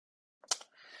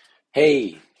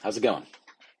Hey, how's it going?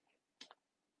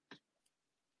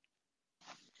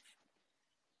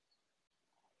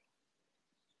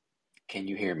 Can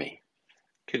you hear me?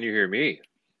 Can you hear me?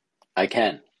 I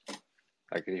can.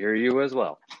 I can hear you as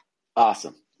well.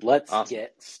 Awesome. Let's Awesome.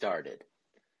 get started.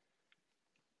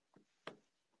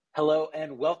 Hello,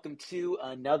 and welcome to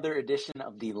another edition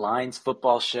of the Lions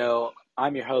Football Show.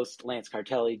 I'm your host, Lance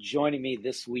Cartelli. Joining me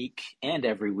this week and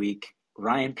every week,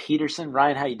 Ryan Peterson.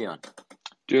 Ryan, how you doing?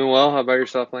 Doing well. How about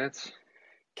yourself, Lance?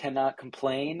 Cannot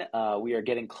complain. We are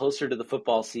getting closer to the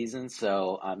football season,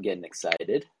 so I'm getting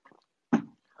excited.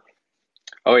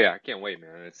 Oh yeah, I can't wait,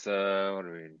 man. It's what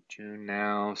are we in June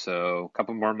now? So a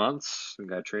couple more months. We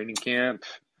got training camp.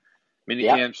 Mini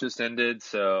Yep. camps just ended,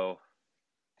 so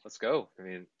let's go. I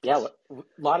mean, Yeah, a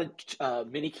lot of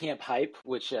mini camp hype,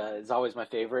 which is always my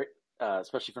favorite,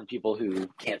 especially from people who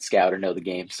can't scout or know the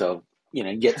game. So,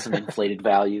 you get some inflated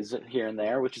values here and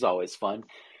there, which is always fun.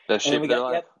 best And then shape we of their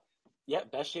got,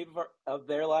 life. best shape of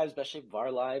their lives, best shape of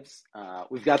our lives.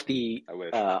 We've got the I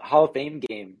wish. Hall of Fame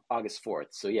game August 4th.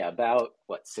 So, yeah, about,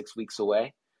 6 weeks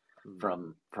away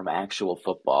Mhm. from actual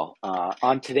football.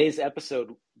 On today's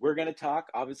episode, we're going to talk,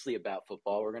 obviously, about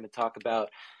football. We're going to talk about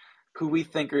who we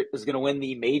think is going to win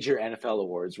the major NFL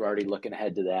awards. We're already looking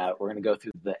ahead to that. We're going to go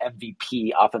through the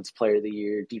MVP, Offensive Player of the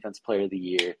Year, Defense Player of the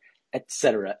Year, et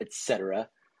cetera, et cetera.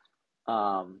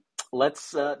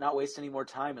 Let's not waste any more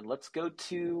time, and let's go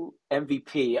to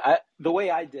MVP. The way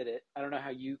I did it, I don't know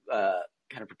how you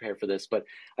kind of prepare for this, but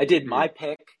I did my Mhm.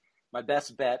 pick, my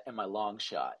best bet, and my long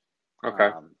shot. Okay.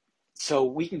 Um, so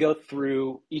we can go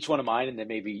through each one of mine, and then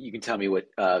maybe you can tell me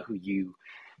who you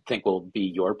think will be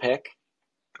your pick.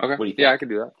 Okay. What do you Yeah, I think? can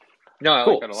do that. No, I like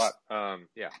Cool. that a lot.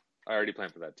 Yeah, I already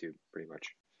planned for that too, pretty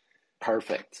much.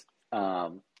 Perfect.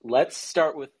 Let's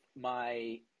start with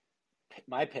my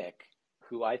pick,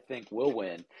 who I think will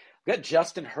win. We've got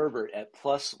Justin Herbert at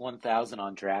plus 1,000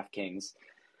 on DraftKings.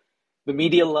 The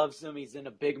media loves him. He's in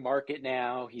a big market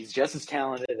now. He's just as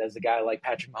talented as a guy like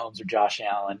Patrick Mahomes or Josh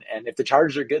Allen. And if the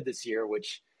Chargers are good this year,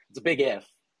 which it's a big if,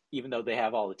 even though they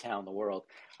have all the talent in the world,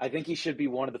 I think he should be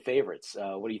one of the favorites.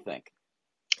 What do you think?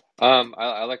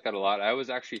 I like that a lot. I was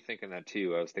actually thinking that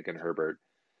too. I was thinking Herbert.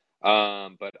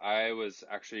 But I was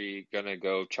actually gonna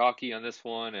go chalky on this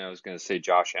one, and I was gonna say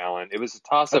Josh Allen. Okay. It was a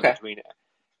toss up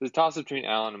between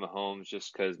Allen and Mahomes,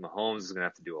 just because Mahomes is gonna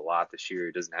have to do a lot this year.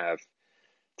 He doesn't have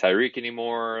Tyreek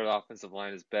anymore. The offensive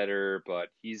line is better, but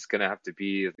he's gonna have to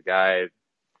be the guy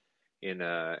in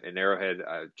Arrowhead.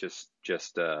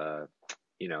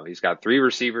 He's got three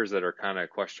receivers that are kind of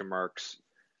question marks.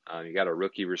 You got a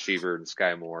rookie receiver in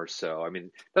Sky Moore, so I mean,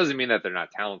 doesn't mean that they're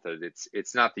not talented.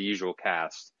 It's not the usual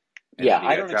cast. And Yeah, then you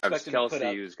I got don't Travis expect him to put Kelsey,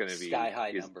 up who's going to be, sky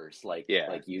high he's, numbers like yeah.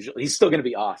 like usual. He's still going to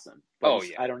be awesome, but Oh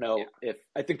he's yeah, I don't yeah, know if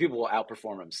I think people will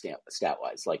outperform him stat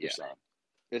wise, like you're yeah. saying.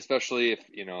 Especially if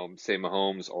say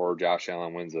Mahomes or Josh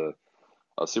Allen wins a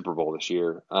Super Bowl this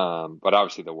year. But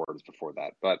obviously the word is before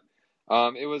that. But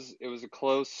it was a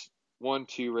close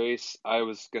 1-2 race. I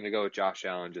was going to go with Josh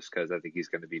Allen just because I think he's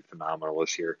going to be phenomenal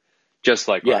this year, just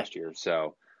like Yeah, last year.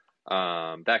 So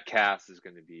that cast is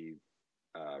going to be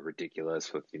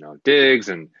ridiculous with Diggs,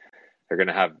 and they're going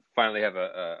to finally have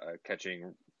a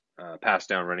catching pass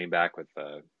down running back with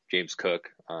James Cook.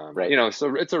 right.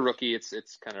 So it's a rookie. It's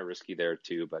kind of risky there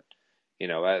too, but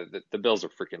the Bills are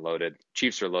freaking loaded.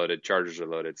 Chiefs are loaded. Chargers are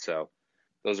loaded. So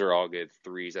those are all good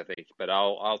threes, I think. But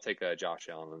I'll take Josh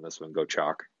Allen on this one. Go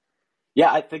chalk. Yeah,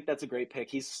 I think that's a great pick.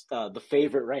 He's the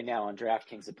favorite right now on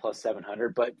DraftKings at plus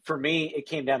 700. But for me, it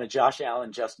came down to Josh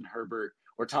Allen, Justin Herbert,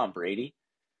 or Tom Brady.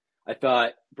 I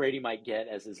thought Brady might get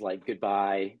as his like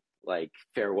goodbye, like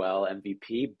farewell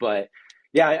MVP. But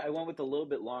yeah, I went with a little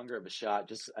bit longer of a shot.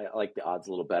 Just I like the odds a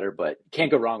little better, but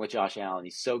can't go wrong with Josh Allen.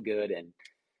 He's so good, and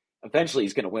eventually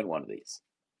he's going to win one of these.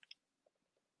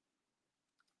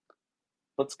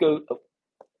 Let's go. Oh,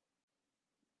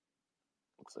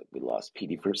 looks like we lost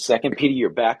PD for a second. PD, you're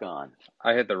back on.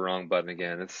 I hit the wrong button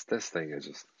again. This thing is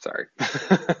just sorry.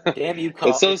 Damn you, It's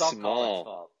call. so It's all caller's small.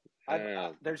 fault.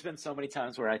 Uh, There's been so many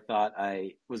times where I thought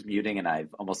I was muting and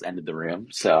I've almost ended the room.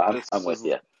 So I'm this I'm with is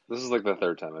you. this is like the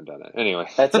third time I've done it. Anyway.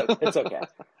 It's okay.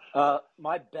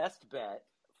 My best bet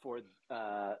for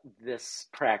this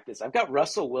practice, I've got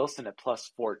Russell Wilson at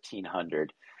plus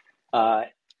 1,400. Uh,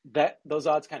 that those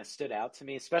odds kind of stood out to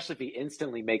me, especially if he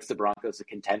instantly makes the Broncos a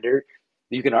contender.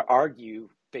 You can argue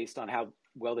based on how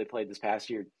well they played this past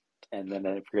year, and then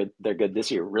if they're good this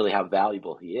year, really how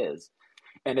valuable he is.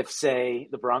 And if, say,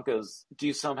 the Broncos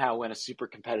do somehow win a super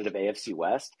competitive AFC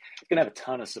West, it's going to have a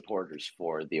ton of supporters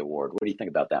for the award. What do you think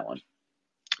about that one?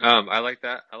 I like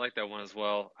that. I like that one as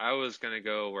well. I was gonna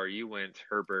go where you went,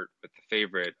 Herbert with the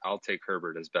favorite. I'll take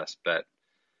Herbert as best bet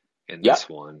in Yep. this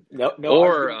one. No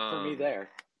Or argument for me there.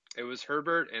 it was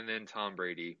Herbert and then Tom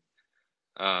Brady.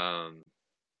 Um,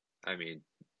 I mean,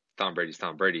 Tom Brady's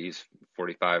Tom Brady. He's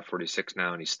 45, 46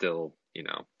 now, and he's still,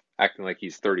 acting like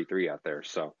he's 33 out there.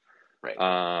 So, Right.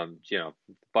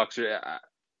 Bucks are a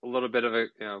little bit of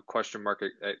a question mark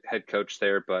at head coach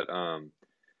there, but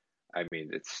I mean,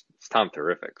 it's Tom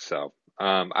terrific. So,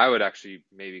 I would actually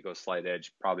maybe go slight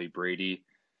edge, probably Brady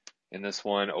in this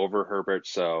one over Herbert.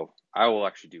 So, I will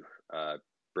actually do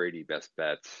Brady best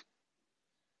bets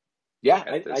Yeah,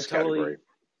 at this category.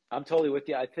 I'm totally with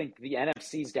you. I think the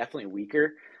NFC is definitely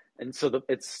weaker, and so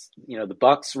it's the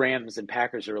Bucks, Rams, and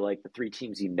Packers are like the three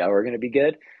teams are going to be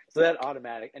good. So that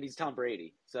and he's Tom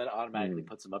Brady, so that automatically Mm,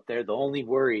 puts him up there. The only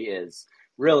worry is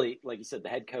really, like you said, the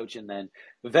head coach, and then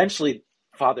eventually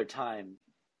Father Time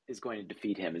is going to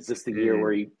defeat him. Is this the year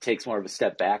where mm, he takes more of a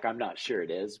step back? I'm not sure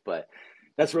it is, but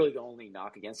that's really the only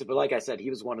knock against it. But like I said, he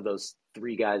was one of those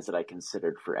three guys that I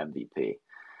considered for MVP.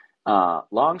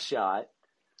 Long shot.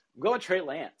 I'm going Trey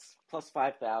Lance plus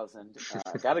 5,000.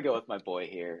 Got to go with my boy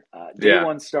here. Day yeah.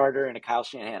 one starter in a Kyle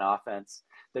Shanahan offense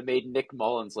that made Nick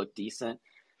Mullins look decent.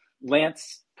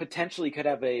 Lance potentially could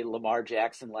have a Lamar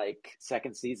Jackson like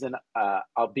second season,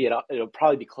 albeit it'll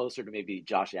probably be closer to maybe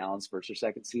Josh Allen's first or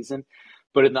second season.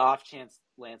 But in the off chance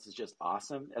Lance is just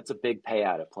awesome, that's a big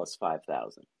payout at plus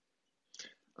 5,000.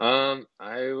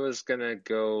 I was gonna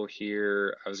go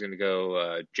here. I was gonna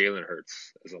go Jalen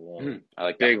Hurts as a I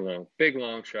like that one. big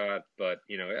long shot, but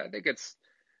I think it's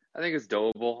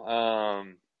doable.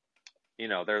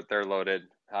 They're loaded.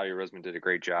 Howie Roseman did a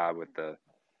great job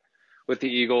with the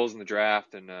Eagles in the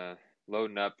draft and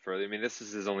loading up for. I mean, this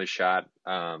is his only shot.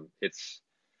 It's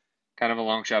kind of a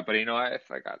long shot, but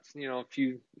if I got a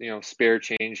few spare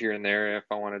change here and there, if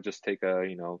I want to just take a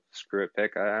screw it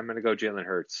pick, I'm gonna go Jalen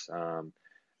Hurts.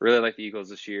 Really like the Eagles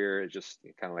this year. It's just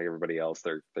kind of like everybody else.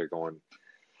 They're going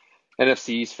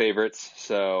NFC's favorites,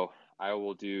 so I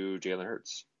will do Jalen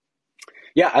Hurts.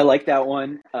 Yeah, I like that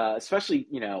one. Especially,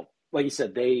 like you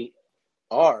said, they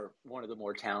are one of the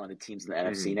more talented teams in the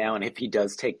NFC Hmm. now. And if he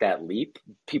does take that leap,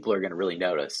 people are going to really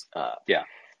notice. Yeah.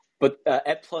 But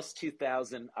at plus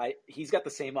 2,000, he's got the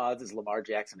same odds as Lamar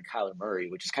Jackson and Kyler Murray,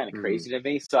 which is kind of Hmm. crazy to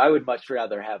me. So I would much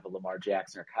rather have a Lamar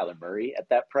Jackson or Kyler Murray at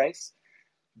that price.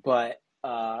 But,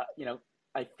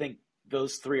 I think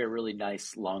those three are really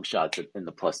nice long shots in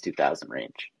the plus 2,000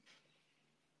 range.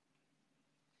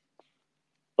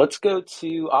 Let's go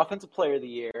to Offensive Player of the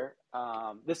Year.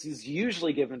 This is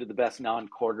usually given to the best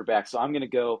non-quarterback, so I'm going to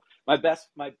go my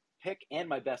pick and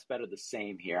my best bet are the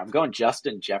same here. I'm going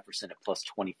Justin Jefferson at plus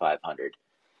 2,500.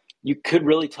 You could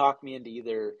really talk me into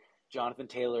either Jonathan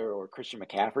Taylor or Christian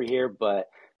McCaffrey here, but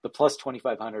the plus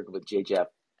 2,500 with J. Jeff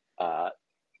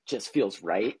just feels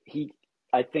right.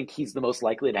 I think he's the most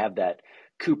likely to have that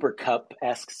Cooper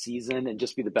Cup-esque season and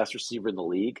just be the best receiver in the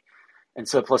league. And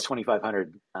so plus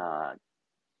 2,500,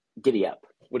 giddy up.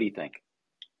 What do you think?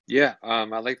 Yeah. I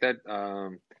like that.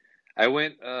 I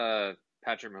went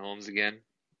Patrick Mahomes again.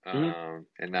 Mm-hmm.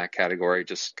 In that category,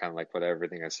 just kind of like what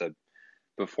everything I said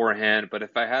beforehand. But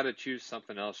if I had to choose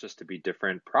something else just to be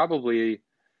different, probably,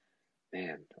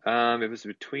 man, it was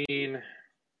between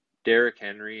Derrick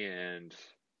Henry and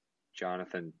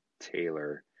Jonathan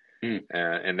Taylor. Mm.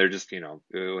 And they're just,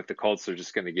 with the Colts, they're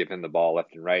just going to give him the ball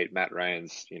left and right.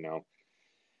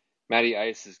 Matty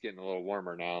Ice is getting a little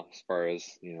warmer now as far as,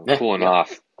 cooling Yeah.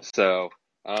 off. So,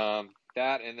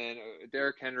 that, and then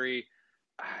Derrick Henry,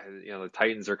 the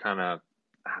Titans are kind of,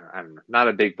 I'm not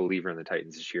a big believer in the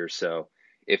Titans this year. So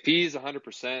if he's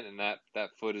 100% and that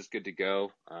foot is good to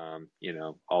go,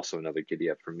 also another giddy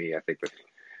up for me. I think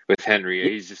with Henry,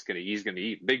 he's gonna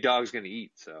eat. Big dog's gonna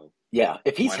eat. So Yeah.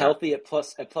 If he's why not? healthy at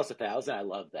plus 1,000, I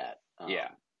love that. Yeah.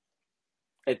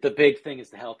 The big thing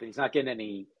is the health. He's not getting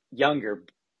any younger,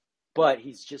 but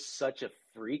he's just such a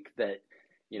freak that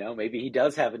maybe he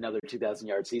does have another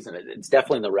 2,000-yard season. It's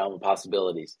definitely in the realm of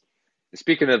possibilities.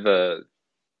 Speaking of the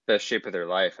best shape of their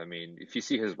life, I mean, if you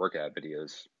see his workout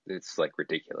videos, it's like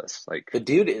ridiculous. Like The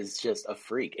dude is just a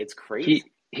freak. It's he crazy.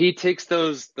 he takes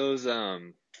those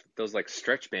like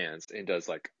stretch bands and does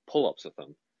like pull-ups with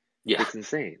them. Yeah. It's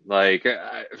insane. Like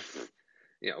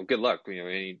good luck.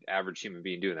 Any average human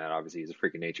being doing that. Obviously, he's a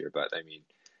freak of nature, but I mean,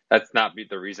 that's not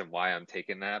the reason why I'm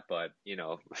taking that. But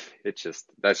that's just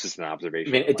an I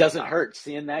observation mean, on it my doesn't time. hurt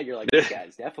seeing that. You're like, this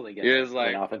guy's definitely going You're to just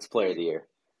win like, Offensive Player of the Year.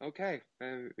 okay,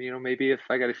 maybe if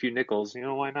I got a few nickels,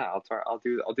 why not? I'll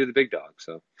do the big dog.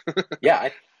 So Yeah,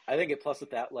 I think it plus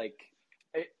with that,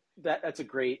 that's a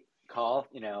great call.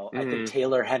 I think mm,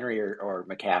 Taylor, Henry, or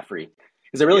McCaffrey.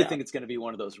 Because I really Yeah. think it's going to be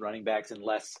one of those running backs,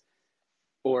 unless,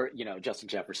 or, Justin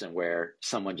Jefferson, where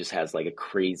someone just has like a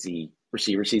crazy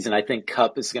receiver season. I think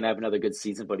Kupp is going to have another good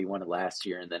season, but he won it last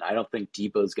year. And then I don't think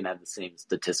Debo's going to have the same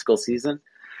statistical season.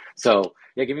 So,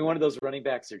 yeah, give me one of those running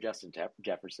backs or Justin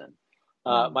Jefferson.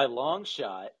 Mm. My long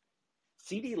shot,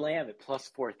 CD Lamb at plus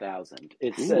 4,000.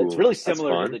 It's Ooh, really that's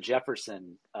similar to fun. the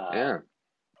Jefferson Yeah.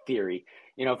 theory.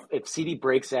 If CD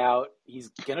breaks out, he's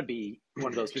going to be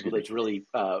one of those people Excuse me. that's really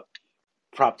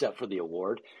propped up for the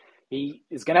award. He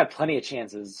is going to have plenty of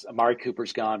chances. Amari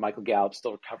Cooper's gone. Michael Gallup's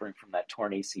still recovering from that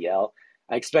torn ACL.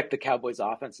 I expect the Cowboys'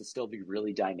 offense to still be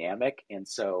really dynamic, and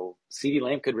so CD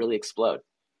Lamb could really explode.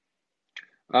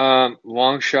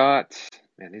 Long shot.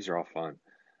 Man, these are all fun.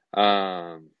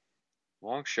 Um,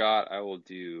 long shot. I will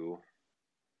do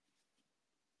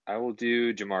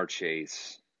Jamar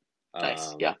Chase.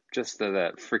 Nice, yeah. Just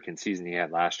that freaking season he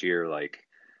had last year. Like,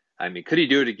 I mean, could he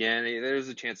do it again? There's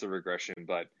a chance of regression,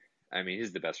 but I mean,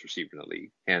 he's the best receiver in the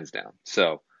league, hands down.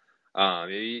 So,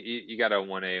 you got a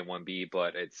 1A and 1B,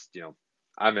 but it's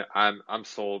I'm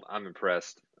sold. I'm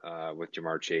impressed with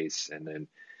Jamar Chase, and then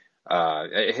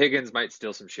Higgins might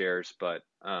steal some shares, but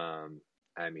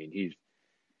I mean, he's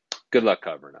good luck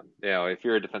covering him. If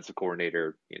you're a defensive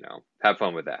coordinator, have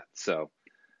fun with that. So.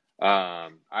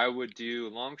 I would do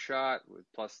long shot with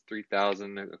plus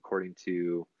 3,000 according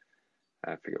to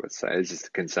I forget what site. It's just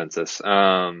a consensus.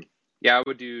 Yeah, I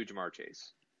would do Jamar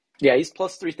Chase. Yeah, he's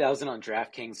plus 3,000 on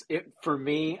DraftKings. For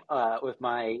me, with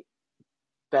my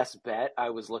best bet, I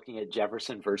was looking at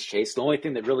Jefferson versus Chase. The only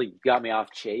thing that really got me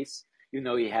off Chase, even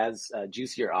though he has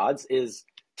juicier odds, is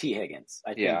T. Higgins.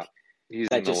 I Yeah, think he's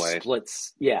that in the just way.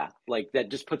 splits. Yeah, like that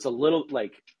just puts a little,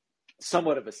 like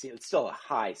somewhat of a ceiling. It's still a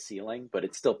high ceiling, but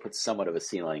it still puts somewhat of a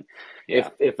ceiling. If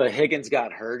Yeah. if a Higgins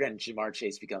got hurt and Jamar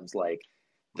Chase becomes like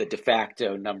the de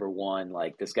facto number one,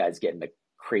 like this guy's getting a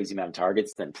crazy amount of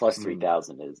targets, then plus three Mhm.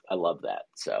 thousand is I love that.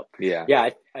 So Yeah.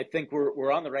 yeah, I think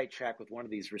we're on the right track with one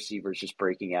of these receivers just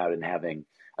breaking out and having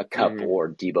a Kupp hmm or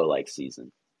Debo like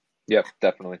season. Yep,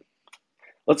 definitely.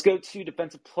 Let's go to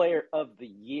defensive player of the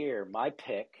year. My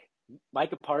pick,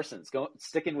 Micah Parsons,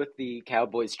 sticking with the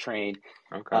Cowboys train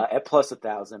Okay. at plus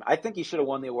 1,000. I think he should have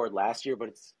won the award last year, but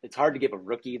it's hard to give a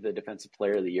rookie the defensive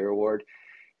player of the year award.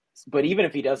 But even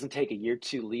if he doesn't take a year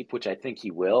two leap, which I think he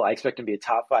will, I expect him to be a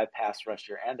top five pass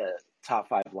rusher and a top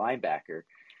five linebacker.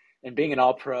 And being an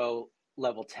all pro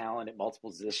level talent at multiple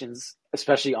positions,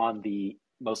 especially on the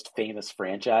most famous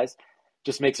franchise,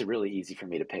 just makes it really easy for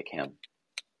me to pick him.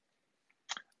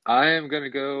 I am gonna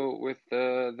go with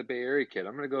the Bay Area kid.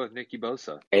 I'm gonna go with Nicky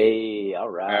Bosa Hey, all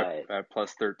at, right. at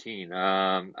plus 13.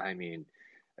 I mean,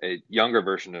 a younger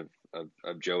version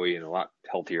of Joey and a lot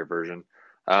healthier version.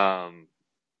 Um,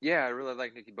 yeah, I really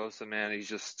like Nicky Bosa, man. He's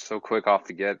just so quick off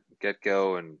the get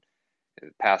go, and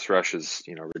pass rush is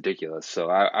ridiculous. So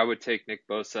I would take Nick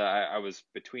Bosa. I was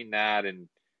between that and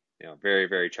very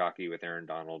very chalky with Aaron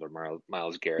Donald or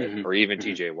Miles Garrett Mm-hmm. or even Mm-hmm.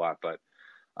 T.J. Watt. But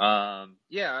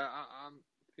yeah, I'm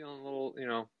feeling a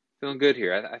little feeling good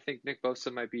here. I think Nick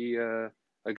Bosa might be a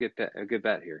good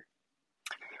bet here.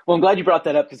 Well, I'm glad you brought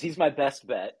that up because he's my best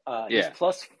bet. He's Yeah.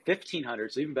 plus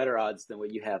 1,500, so even better odds than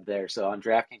what you have there. So on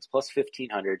DraftKings, plus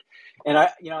 1,500, and I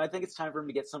think it's time for him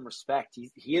to get some respect.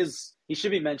 He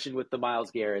should be mentioned with the Miles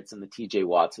Garrett's and the T.J.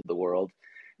 Watts of the world.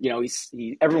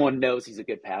 Everyone knows he's a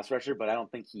good pass rusher, but I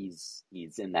don't think he's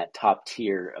in that top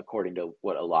tier according to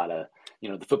what a lot of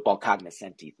the football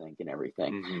cognoscenti think and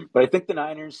everything. hmm But I think the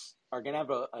Niners are going to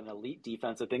have an elite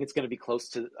defense. I think it's going to be close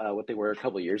to what they were a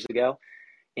couple of years ago,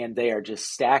 and they are just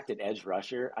stacked at edge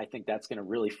rusher. I think that's going to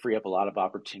really free up a lot of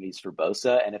opportunities for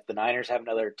Bosa. And if the Niners have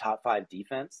another top five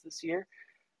defense this year,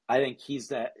 I think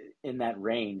he's in that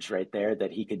range right there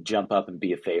that he could jump up and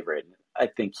be a favorite. I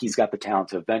think he's got the talent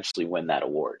to eventually win that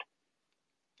award.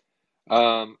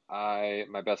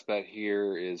 My best bet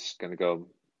here is gonna go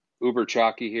uber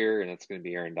chalky here, and it's gonna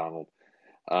be Aaron Donald.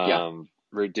 Yeah.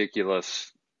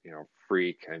 Ridiculous,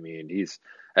 freak. I mean, he's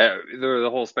the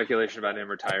whole speculation about him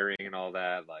retiring and all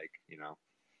that, like,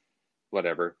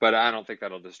 whatever. But I don't think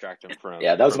that'll distract him Yeah, from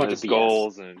that was a from bunch of his BS.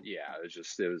 goals. And yeah,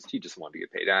 he just wanted to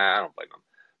get paid. I don't blame him.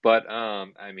 But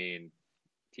I mean,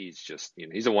 he's just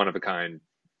he's a one of a kind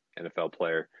NFL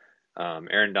player.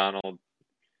 Aaron Donald,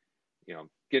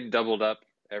 getting doubled up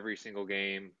every single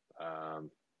game.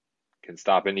 Can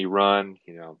stop any run.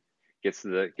 Gets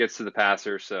to the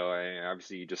passer. So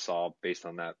obviously you just saw based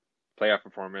on that playoff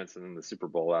performance and then the Super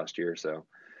Bowl last year. So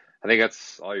I think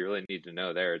that's all you really need to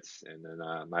know there. And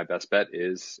then my best bet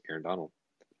is Aaron Donald.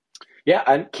 Yeah,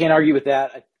 I can't argue with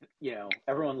that.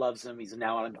 Everyone loves him. He's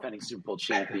now a defending Super Bowl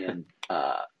champion.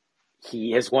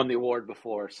 He has won the award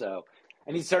before, so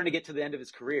and he's starting to get to the end of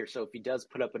his career. So if he does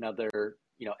put up another,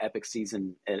 epic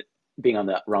season at being on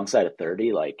the wrong side of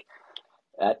 30, like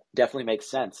that definitely makes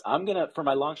sense. For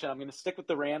my long shot, I'm gonna stick with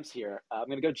the Rams here. I'm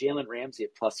gonna go Jalen Ramsey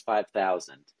at plus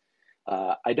 5,000.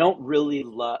 I don't really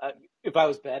love. If I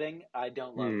was betting, I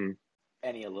don't love Hmm.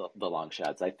 any of the long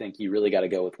shots. I think you really got to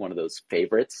go with one of those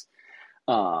favorites.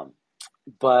 Um,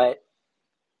 but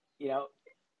you know,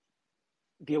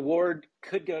 the award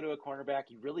could go to a cornerback.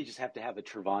 You really just have to have a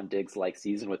Trevon Diggs like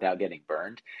season without getting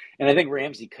burned. And I think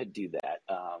Ramsey could do that.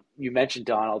 You mentioned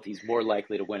Donald. He's more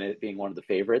likely to win it being one of the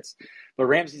favorites. But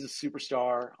Ramsey's a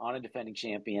superstar on a defending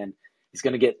champion. He's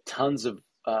going to get tons of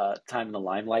time in the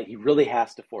limelight. He really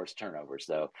has to force turnovers,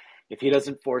 though. If he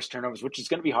doesn't force turnovers, which is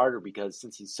going to be harder because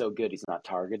since he's so good, he's not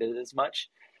targeted as much.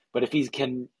 But if he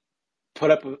can put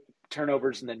up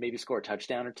turnovers and then maybe score a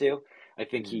touchdown or two, I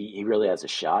think he really has a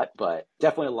shot, but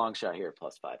definitely a long shot here,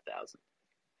 plus 5,000.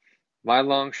 My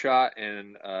long shot,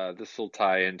 and this will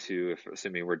tie into if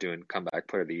assuming we're doing comeback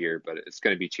player of the year, but it's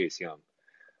going to be Chase Young.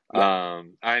 Yeah.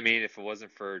 I mean, if it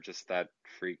wasn't for just that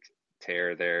freak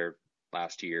tear there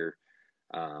last year,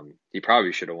 he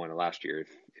probably should have won it last year if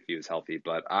he was healthy.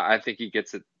 But I think he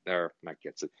gets it, or not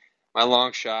gets it. My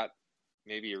long shot,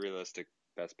 maybe a realistic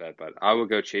best bet, but I will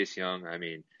go Chase Young. I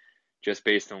mean, just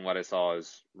based on what I saw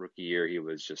his rookie year, he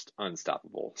was just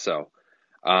unstoppable. So,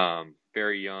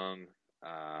 very young.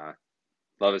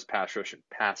 Love his pass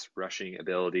rushing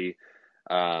ability.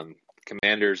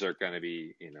 Commanders are going to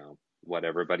be,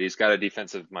 whatever, but he's got a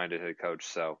defensive minded head coach.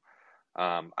 So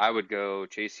I would go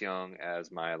Chase Young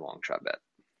as my long shot bet.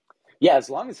 Yeah,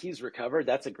 as long as he's recovered,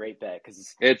 that's a great bet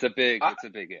because it's a big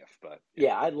if, but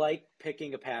yeah, I like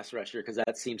picking a pass rusher because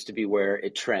that seems to be where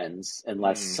it trends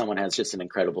unless someone has just an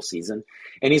incredible season.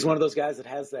 And he's one of those guys that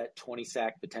has that 20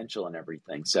 sack potential and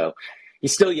everything. So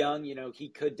he's still young, he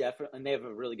could definitely, and they have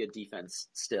a really good defense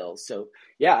still. So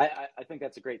yeah, I think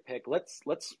that's a great pick. Let's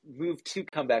move to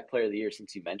comeback player of the year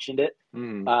since you mentioned it.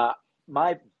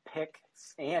 My pick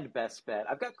and best bet,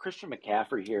 I've got Christian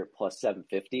McCaffrey here at plus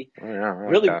 750.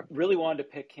 Really wanted to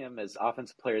pick him as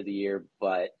offensive player of the year,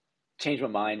 but changed my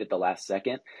mind at the last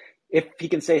second. If he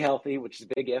can stay healthy, which is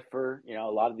a big if for a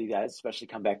lot of these guys, especially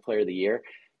comeback player of the year,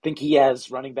 I think he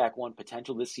has running back one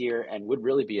potential this year and would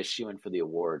really be a shoo-in for the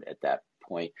award at that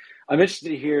point. I'm interested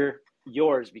to hear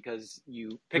yours because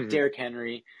you picked Derrick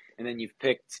Henry and then you've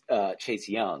picked Chase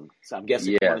Young. So I'm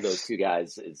guessing one of those two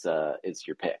guys is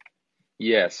your pick.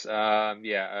 Yes.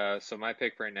 So my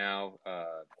pick right now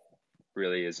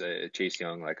really is Chase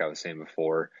Young, like I was saying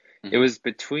before. It was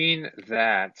between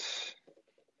that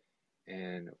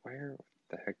and where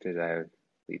the heck did I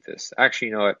leave this? Actually,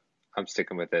 you know what? I'm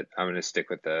sticking with it. I'm going to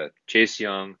stick with the Chase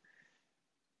Young.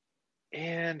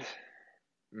 And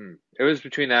it was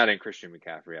between that and Christian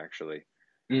McCaffrey, actually.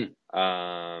 Which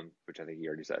I think you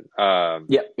already said.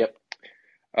 Yep.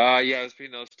 It was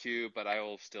between those two, but I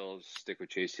will still stick with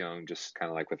Chase Young, just kind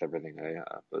of like with everything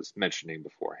I was mentioning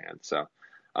beforehand. So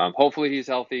hopefully he's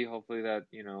healthy. Hopefully that,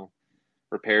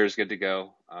 repair is good to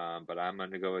go. But I'm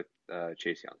going to go with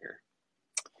Chase Young here.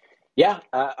 Yeah,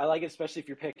 I like it, especially if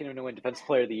you're picking him to win Defensive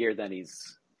Player of the Year, then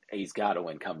he's got to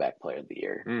win Comeback Player of the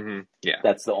Year. Yeah.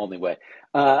 That's the only way.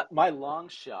 My long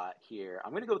shot here,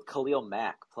 I'm going to go with Khalil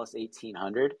Mack, plus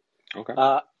 1,800. Okay.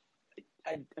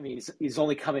 I mean, he's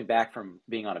only coming back from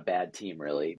being on a bad team,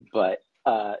 really, but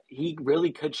he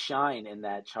really could shine in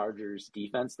that Chargers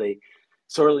defense. They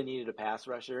sorely needed a pass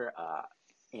rusher,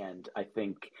 and I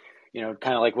think,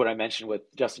 kind of like what I mentioned with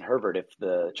Justin Herbert, if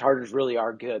the Chargers really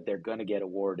are good, they're going to get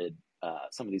awarded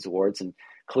some of these awards. And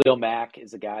Khalil Mack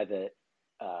is a guy that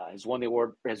has won the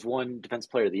award, has won Defensive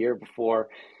Player of the Year before.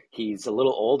 He's a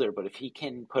little older, but if he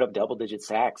can put up double-digit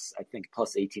sacks, I think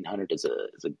plus 1,800 is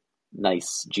a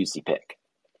nice, juicy pick.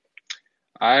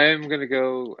 I'm gonna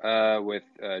go with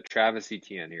Travis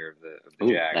Etienne here of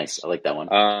the Jags. Nice, I like that one.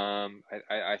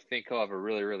 I think he'll have a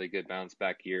really, really good bounce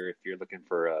back year if you're looking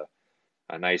for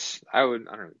a nice. I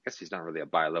guess he's not really a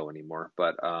buy low anymore,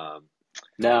 but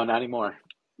no, not anymore.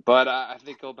 But I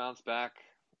think he'll bounce back.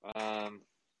 I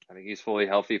think he's fully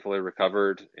healthy, fully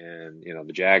recovered, and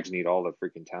the Jags need all the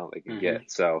freaking talent they can get.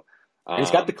 So and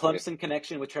he's got the Clemson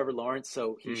connection with Trevor Lawrence,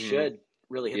 so he should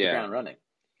really hit the ground running.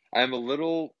 I'm a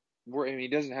little worried. I mean, he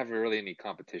doesn't have really any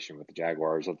competition with the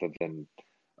Jaguars other than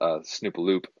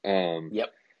Snoop-a-Loop. Yep.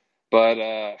 But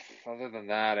other than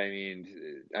that, I mean,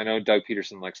 I know Doug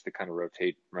Peterson likes to kind of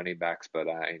rotate running backs, but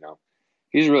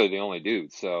he's really the only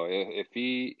dude. So if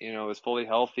he is fully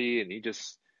healthy and he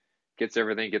just gets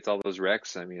everything, gets all those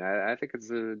recs, I mean, I think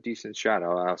it's a decent shot.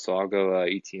 So I'll go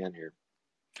ETN here.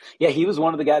 Yeah, he was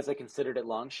one of the guys I considered at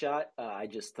long shot. I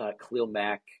just thought Khalil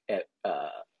Mack at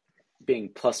being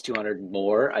plus 200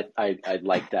 more, I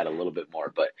like that a little bit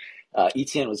more. But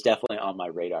ETN was definitely on my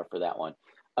radar for that one.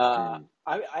 I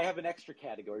have an extra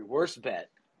category, worst bet.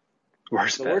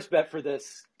 Worst The bet. worst bet for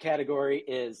this category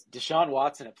is Deshaun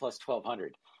Watson at plus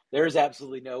 1,200. There is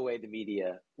absolutely no way the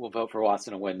media will vote for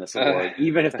Watson to win this award,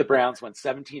 even if the Browns went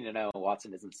 17-0 and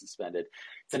Watson isn't suspended.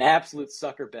 It's an absolute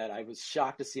sucker bet. I was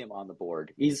shocked to see him on the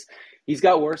board. He's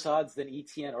got worse odds than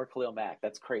ETN or Khalil Mack.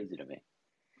 That's crazy to me.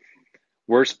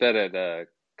 Worst bet at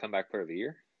comeback player of the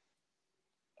year?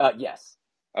 Yes.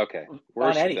 Okay.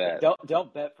 Worst on anything. Bet.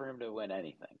 Don't bet for him to win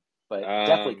anything, but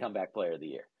definitely comeback player of the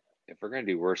year. If we're gonna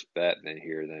do worst bet in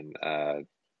here, then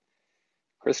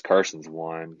Chris Carson's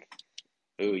one.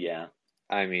 Oh yeah.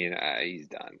 I mean, he's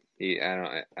done.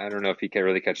 I don't know if he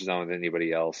really catches on with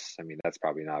anybody else. I mean, that's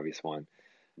probably an obvious one.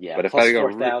 Yeah, but if I go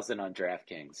 4,000 on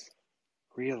DraftKings.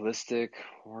 Realistic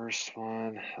worst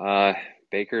one.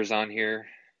 Baker's on here.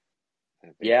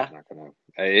 Yeah. Not gonna.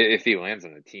 If he lands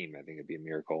on a team, I think it'd be a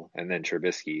miracle. And then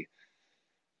Trubisky.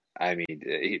 I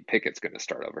mean, Pickett's going to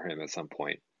start over him at some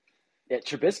point. Yeah,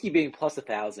 Trubisky being plus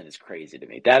 1,000 is crazy to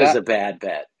me. That is a bad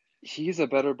bet. He's a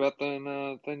better bet than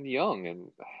Young, and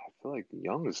I feel like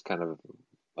Young is kind of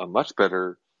a much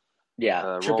better.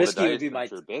 Yeah, Trubisky would be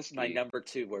my number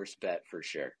 2 worst bet for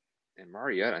sure. And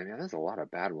Mariota, I mean, there's a lot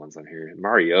of bad ones on here.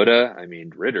 Mariota, I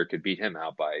mean, Ritter could beat him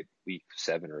out by week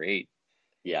 7 or 8.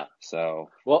 Yeah. So,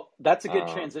 well, that's a good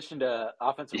transition to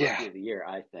offensive rookie of the year,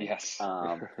 I think. Yes.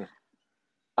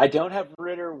 I don't have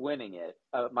Ritter winning it.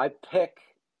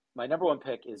 My number 1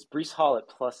 pick is Breece Hall at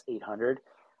plus 800.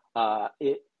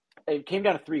 It came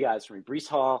down to 3 guys for me: Breece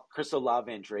Hall, Chris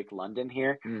Olave, and Drake London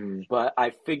here. Mm-hmm. But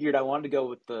I figured I wanted to go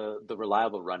with the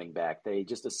reliable running back. They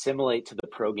just assimilate to the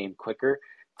pro game quicker.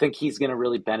 I think he's going to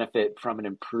really benefit from an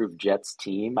improved Jets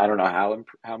team. I don't know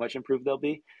how much improved they'll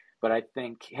be, but I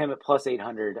think him at plus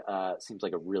 800 seems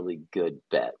like a really good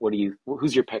bet.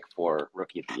 Who's your pick for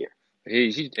rookie of the year?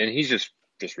 He's just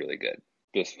really good,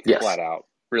 flat out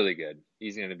really good.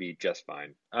 He's going to be just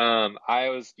fine.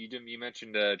 You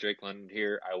mentioned Drake London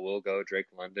here. I will go Drake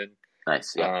London.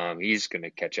 Nice. Yeah. He's going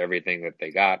to catch everything that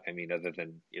they got. I mean, other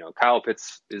than Kyle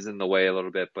Pitts is in the way a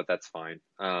little bit, but that's fine.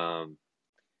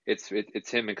 It's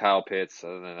him and Kyle Pitts.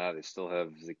 Other than that, they still have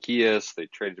Zacchaeus. They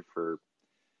traded for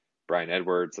Bryan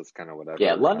Edwards. That's kind of whatever.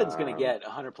 Yeah, London's going to get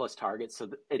 100 plus targets. So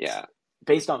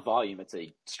based on volume, it's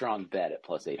a strong bet at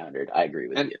plus 800. I agree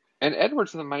with you. And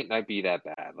Edwards might not be that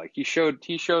bad. Like he showed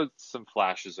some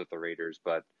flashes with the Raiders,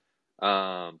 but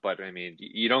I mean,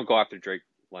 you don't go after Drake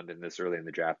London this early in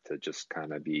the draft to just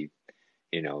kind of be,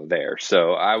 there.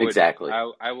 So I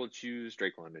will choose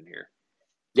Drake London here.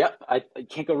 Yep, I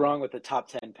can't go wrong with the top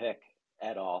 10 pick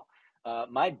at all.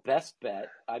 My best bet,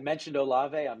 I mentioned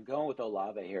Olave. I'm going with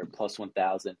Olave here, plus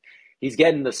 1,000. He's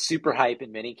getting the super hype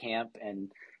in minicamp,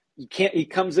 and he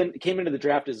came into the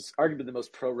draft as arguably the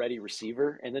most pro-ready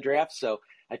receiver in the draft. So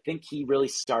I think he really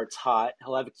starts hot.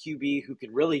 He'll have a QB who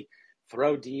can really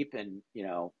throw deep, and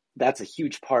that's a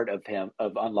huge part of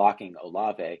unlocking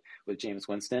Olave with Jameis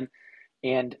Winston.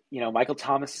 And Michael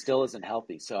Thomas still isn't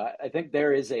healthy, so I think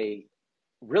there is a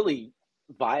really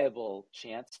viable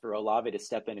chance for Olave to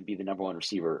step in and be the number 1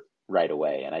 receiver right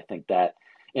away. And I think that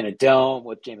in a dome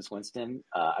with Jameis Winston,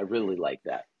 I really like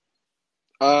that.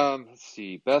 Let's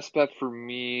see. Best bet for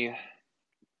me,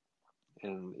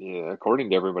 and according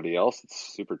to everybody else,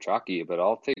 it's super chalky, but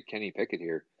I'll take Kenny Pickett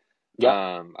here.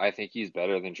 Yeah. I think he's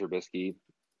better than Trubisky.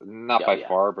 Not by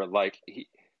far, but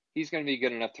he's going to be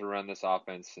good enough to run this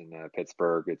offense in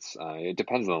Pittsburgh. It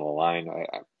depends on the line.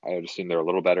 I would assume they're a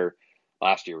little better.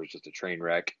 Last year was just a train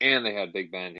wreck, and they had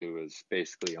Big Ben, who was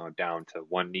basically down to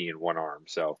one knee and one arm.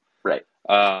 So, right.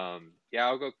 I'll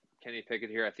go Kenny Pickett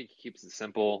here. I think he keeps it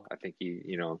simple. I think he,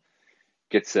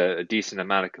 gets a decent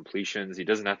amount of completions. He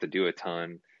doesn't have to do a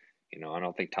ton. I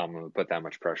don't think Tomlin would put that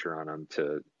much pressure on him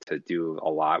to do a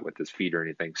lot with his feet or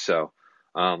anything. So,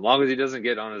 long as he doesn't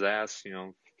get on his ass, 3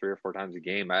 or 4 times a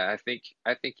game, I think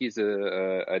he's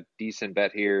a decent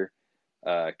bet here.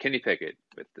 Kenny Pickett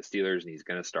with the Steelers, and he's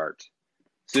going to start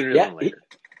sooner than later.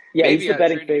 He's the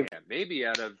betting favorite. Maybe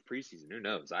out of preseason, who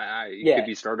knows? He could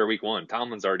be starter week 1.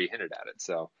 Tomlin's already hinted at it.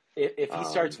 So if he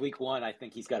starts week 1, I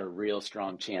think he's got a real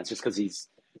strong chance, just because he's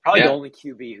probably the only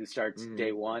QB who starts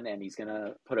day 1, and he's going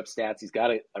to put up stats. He's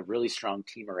got a really strong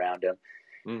team around him.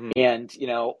 Mm-hmm. And,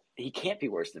 he can't be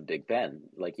worse than Big Ben,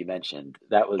 like you mentioned.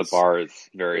 The bar is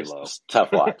very low.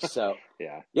 Tough watch. So,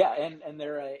 yeah, and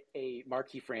they're a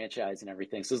marquee franchise and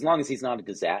everything. So as long as he's not a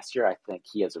disaster, I think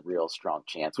he has a real strong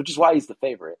chance, which is why he's the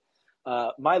favorite.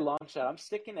 My long shot, I'm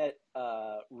sticking at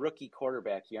rookie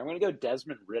quarterback here. I'm going to go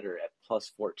Desmond Ridder at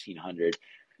plus 1,400.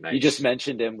 You just Nice.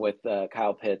 mentioned him with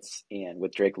Kyle Pitts and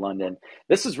with Drake London.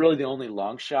 This is really the only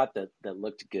long shot that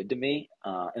looked good to me,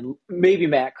 and maybe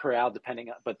Matt Corral, depending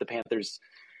on. But the Panthers'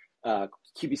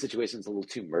 QB situation is a little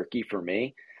too murky for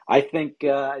me. I think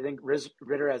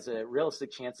Ritter has a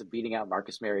realistic chance of beating out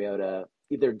Marcus Mariota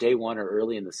either day one or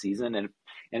early in the season, and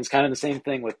it's kind of the same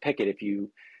thing with Pickett. If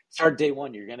you start day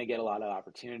one, you're going to get a lot of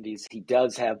opportunities. He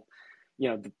does have,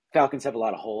 the Falcons have a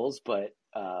lot of holes, but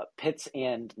Pitts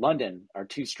and London are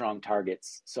two strong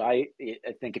targets. So I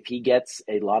think if he gets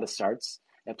a lot of starts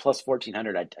at plus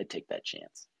 1,400, I'd take that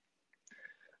chance.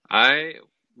 I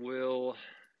will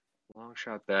long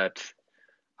shot that.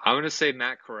 I'm going to say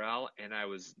Matt Corral, and I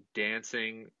was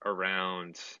dancing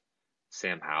around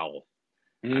Sam Howell.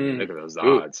 I mean, look at those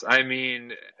Ooh, odds. I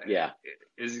mean, yeah.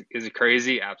 is it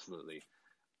crazy? Absolutely.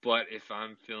 But if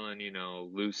I'm feeling,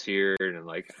 loose here and I'm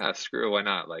like, screw it, why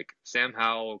not? Like Sam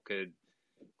Howell could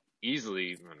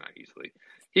easily, well, not easily,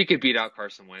 he could beat out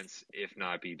Carson Wentz, if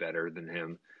not be better than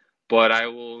him. But I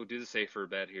will do the safer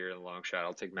bet here in the long shot.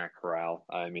 I'll take Matt Corral.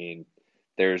 I mean,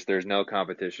 there's no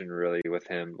competition really with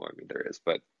him. Well, I mean, there is,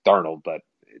 but Darnold, but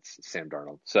it's Sam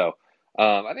Darnold. So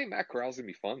I think Matt Corral's gonna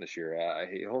be fun this year.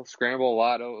 He'll scramble a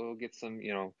lot. He'll get some,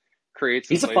 create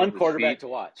some He's a plays fun with his quarterback feet. to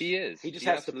watch. He is. He just He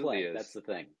has to absolutely play. is. That's the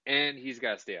thing. And he's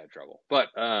got to stay out of trouble. But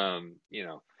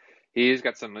he's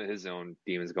got some of his own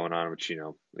demons going on, which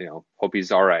hope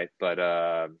he's all right. But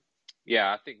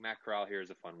yeah, I think Matt Corral here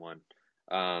is a fun one.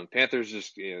 Panthers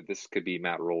just this could be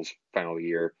Matt Rule's final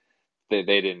year. They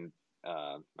didn't.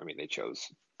 They chose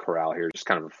Corral here, just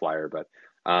kind of a flyer, but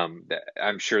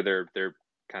I'm sure they're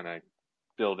kind of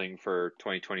building for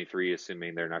 2023,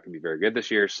 assuming they're not going to be very good this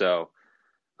year. So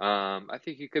I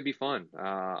think it could be fun.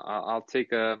 I'll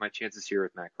take my chances here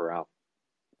with Matt Corral.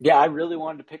 Yeah, I really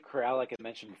wanted to pick Corral, like I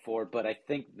mentioned before, but I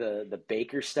think the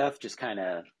Baker stuff just kind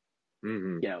of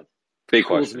Mm-hmm. Big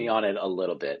cools me question. on it a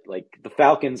little bit. Like the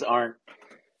Falcons aren't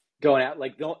going out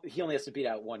like he only has to beat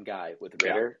out one guy with Yeah.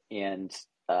 Ritter, and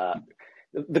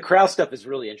the Corral stuff is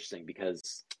really interesting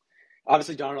because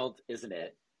obviously Darnold isn't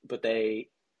it, but they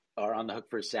are on the hook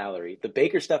for his salary. The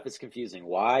Baker stuff is confusing.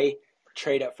 Why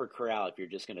trade up for Corral if you're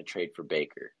just going to trade for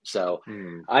Baker? So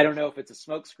Mm. I don't know if it's a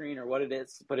smokescreen or what it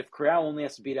is, but if Corral only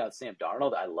has to beat out Sam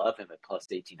Darnold, I love him at plus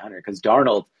 1,800 because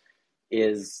Darnold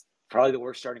is probably the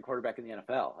worst starting quarterback in the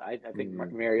NFL. I think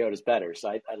Mariota's better, so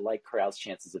I like Corral's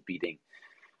chances of beating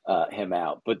him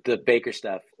out. But the Baker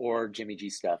stuff or Jimmy G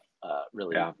stuff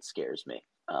really scares me.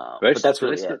 But that's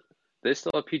really it. They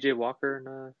still have PJ Walker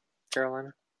in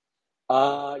Carolina?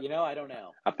 I don't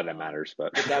know. Not that it matters,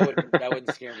 but that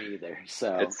wouldn't scare me either.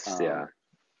 So it's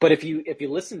But if you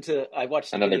listen to, I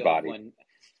watched the another video body. of when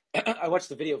I watched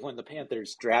the video of when the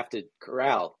Panthers drafted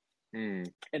Corral,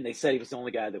 and they said he was the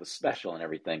only guy that was special and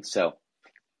everything. So,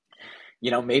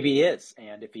 maybe he is,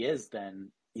 and if he is, then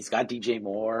he's got DJ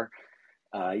Moore.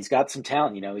 He's got some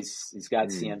talent. He's got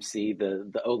CMC.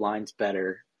 The O line's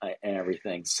better and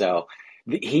everything. So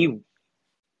he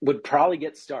would probably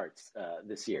get starts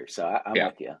this year. So I'm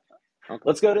with you. Okay.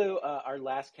 Let's go to our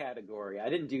last category. I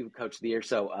didn't do Coach of the Year,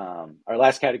 so our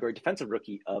last category, Defensive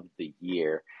Rookie of the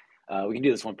Year. We can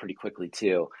do this one pretty quickly,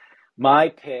 too. My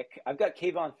pick, I've got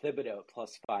Kayvon Thibodeau at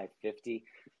plus 550.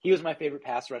 He was my favorite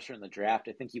pass rusher in the draft.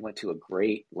 I think he went to a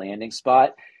great landing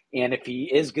spot. And if he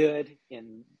is good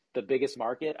in the biggest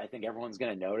market, I think everyone's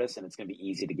going to notice, and it's going to be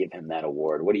easy to give him that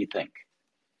award. What do you think?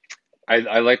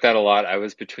 I like that a lot. I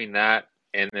was between that,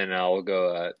 and then I'll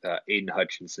go Aiden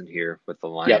Hutchinson here with the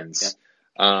Lions.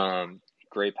 Yep.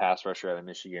 Great pass rusher out of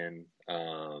Michigan,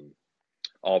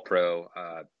 all pro.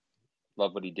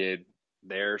 Love what he did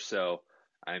there. So,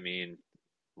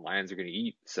 Lions are going to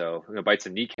eat. So, I'm going to bite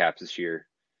some kneecaps this year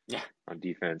on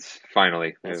defense.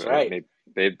 Finally. That's right.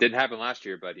 It didn't happen last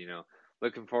year, but,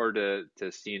 looking forward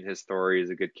to seeing his story. He's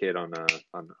a good kid on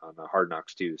the Hard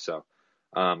Knocks, too. So,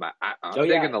 I'm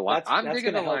digging the Lions. I'm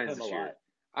digging the Lions this year.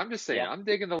 I'm just saying, I'm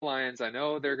digging the Lions. I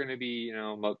know they're going to be,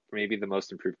 maybe the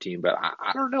most improved team, but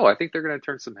I don't know. I think they're going to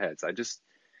turn some heads.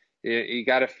 You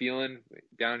got a feeling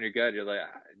down in your gut. You're like,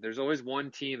 there's always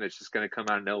one team that's just going to come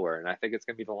out of nowhere, and I think it's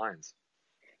going to be the Lions.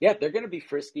 Yeah, they're going to be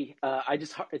frisky.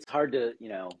 It's hard to,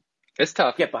 it's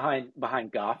tough. Get behind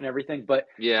Goff and everything, but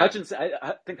Hutchinson,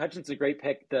 I think Hutchinson's a great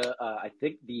pick. I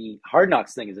think the Hard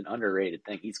Knocks thing is an underrated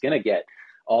thing. He's going to get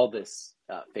all this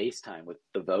FaceTime with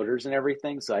the voters and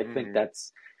everything, so I think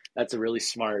that's a really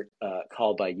smart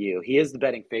call by you. He is the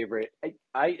betting favorite.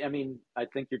 I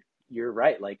think you're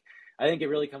right. Like, I think it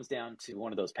really comes down to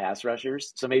one of those pass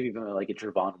rushers. So maybe even like a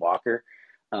Travon Walker.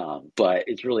 But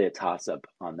it's really a toss-up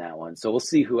on that one. So we'll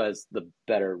see who has the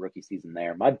better rookie season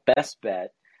there. My best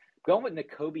bet, going with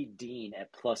Nakobe Dean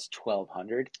at plus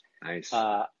 1,200. Nice.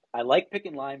 I like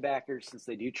picking linebackers since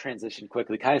they do transition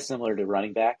quickly, kind of similar to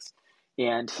running backs.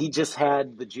 And he just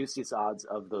had the juiciest odds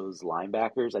of those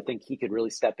linebackers. I think he could really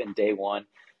step in day one,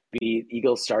 be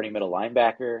Eagles starting middle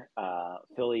linebacker.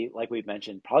 Philly, like we've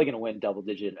mentioned, probably going to win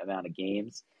double-digit amount of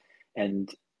games. And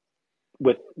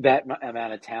with that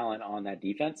amount of talent on that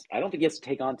defense, I don't think he has to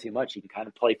take on too much. He can kind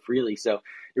of play freely. So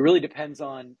it really depends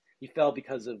on, he fell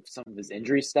because of some of his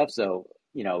injury stuff. So,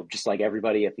 just like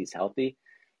everybody, if he's healthy,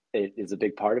 it is a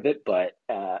big part of it. But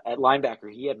at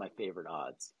linebacker, he had my favorite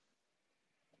odds.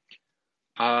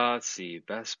 Let's see.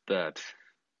 Best bet.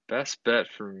 Best bet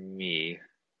for me.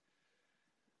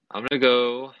 I'm gonna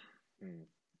go.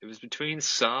 It was between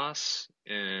Sauce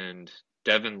and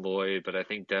Devin Lloyd, but I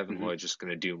think Devin Mm-hmm. Lloyd's just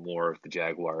gonna do more with the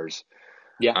Jaguars.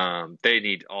 Yeah. They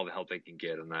need all the help they can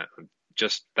get on that,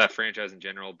 just that franchise in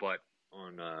general, but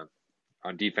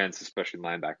on defense, especially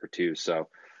linebacker too. So,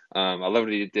 I love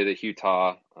what he did at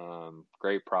Utah.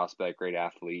 Great prospect, great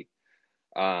athlete.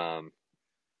 Um,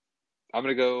 I'm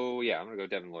gonna go. Yeah, I'm gonna go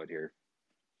Devin Lloyd here.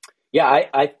 Yeah,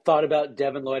 I thought about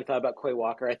Devin Lloyd. I thought about Quay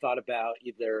Walker. I thought about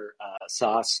either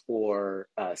Sauce or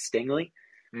Stingley.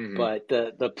 Hmm. But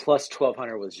the plus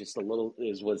 1,200 was just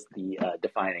was the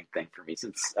defining thing for me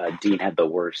since Dean had the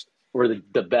worst or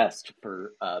the best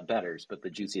for betters, but the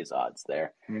juiciest odds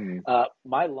there. Hmm.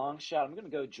 My long shot, I'm going to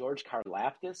go George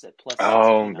Karlaftis at plus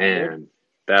Oh 1,600. man,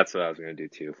 that's what I was gonna do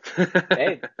too.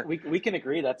 Hey, we can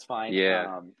agree that's fine.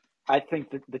 Yeah. I think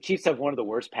the Chiefs have one of the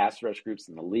worst pass rush groups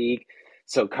in the league,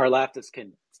 so Karlaftis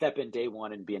can step in day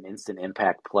one and be an instant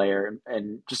impact player,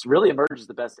 and just really emerge as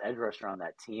the best edge rusher on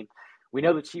that team. We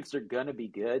know the Chiefs are going to be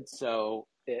good, so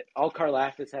all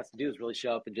Karlaftis has to do is really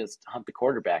show up and just hunt the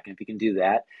quarterback, and if he can do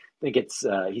that, I think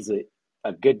he's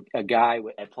a guy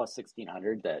at plus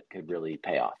 1,600 that could really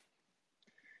pay off.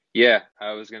 Yeah,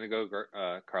 I was gonna go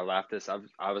Karlaftis.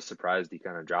 I was surprised he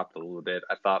kind of dropped a little bit.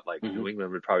 I thought like Mm-hmm. New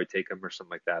England would probably take him or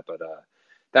something like that, but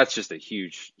that's just a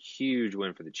huge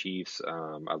win for the Chiefs.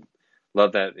 I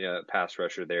love that pass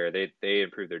rusher there. They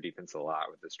improved their defense a lot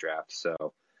with this draft. So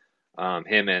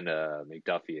him and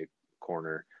McDuffie at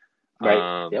corner.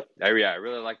 Right. Yep. I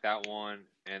really like that one.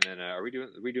 And then are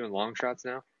we doing long shots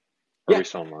now? Or are Yeah. we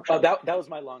still on long Oh, shots? that was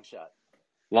my long shot.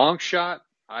 Long shot.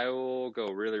 I will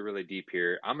go really deep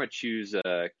here. I'm gonna choose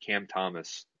Cam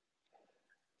Thomas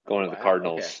going to the Wow.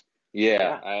 Cardinals. Okay.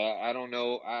 Yeah, Yeah. I don't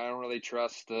know. I don't really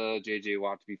trust J.J.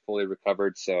 Watt to be fully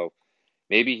recovered, so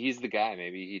maybe he's the guy.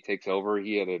 Maybe he takes over.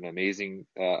 He had an amazing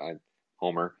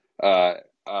homer.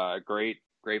 Great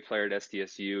player at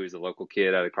SDSU. He's a local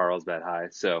kid out of Carlsbad High.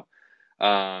 So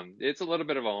it's a little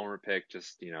bit of a homer pick,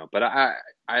 just But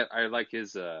I like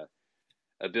his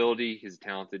ability. He's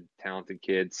a talented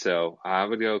kid. So I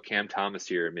would go Cam Thomas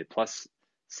here. I mean, plus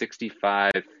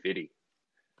 65.50.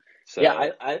 So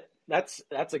Yeah. That's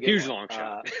a good huge one. long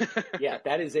shot. Yeah.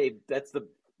 That's the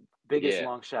biggest Yeah.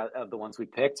 long shot of the ones we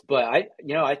picked. But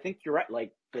I think you're right.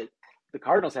 Like the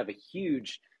Cardinals have a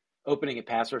huge opening at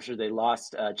pass rusher. They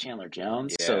lost Chandler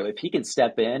Jones, so Yeah. if he can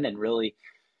step in and really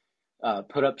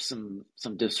put up some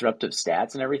disruptive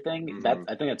stats and everything, Hmm.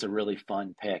 I think that's a really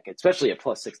fun pick, especially at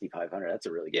plus 6,500. That's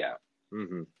a really good Yeah.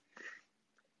 Hmm.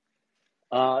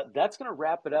 one. That's going to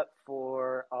wrap it up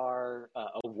for our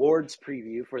awards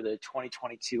preview for the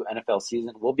 2022 NFL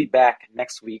season. We'll be back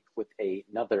next week with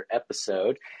another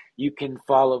episode. You can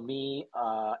follow me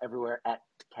everywhere at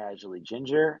Casually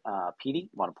Ginger. Petey,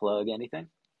 want to plug anything?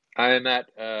 I'm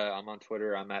on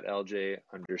Twitter. I'm at LJ_PD.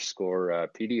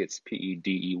 It's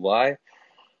PEDEY.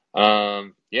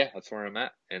 Yeah, that's where I'm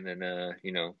at. And then,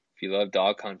 if you love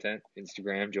dog content,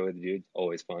 Instagram, Joey the Dude,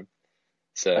 always fun.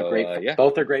 So, yeah,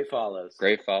 Both are great follows.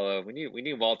 great follow. We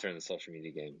need Walter in the social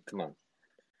media game. Come on.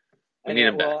 We I need know.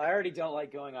 him back. Well, I already don't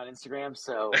like going on Instagram,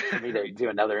 so for me to do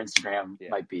another Instagram Yeah.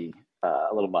 might be a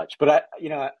little much. But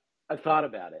I thought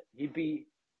about it. He'd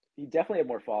definitely have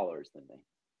more followers than me,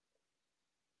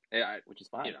 Hey, which is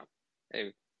fine.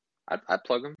 hey, I'd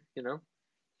plug him,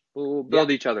 We'll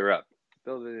build each other up.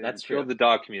 That's true. Build the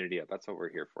dog community up. That's what we're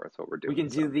here for. That's what we're doing. We can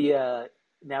do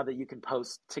now that you can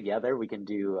post together, we can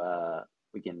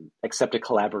accept a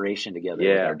collaboration together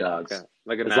with our dogs.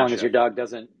 like a as long as mashup. your dog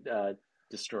doesn't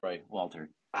destroy Walter.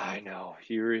 I know.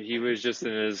 He was just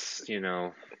in his,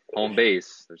 home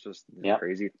base. There's just a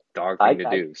crazy dog thing to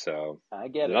do. So I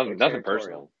get it. Nothing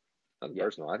personal. Nothing Yep.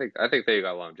 personal. I think they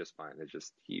got along just fine.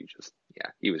 He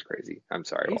was crazy. I'm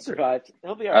sorry, He Walter. survived.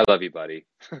 He'll be all right. I love you, buddy.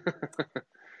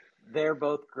 They're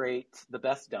both great, the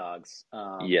best dogs.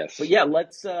 Yes. But yeah,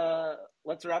 let's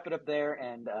wrap it up there,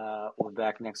 and we'll be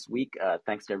back next week.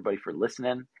 Thanks to everybody for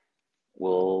listening.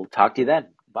 We'll talk to you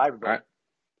then. Bye, everybody. All right.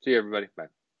 See you, everybody. Bye.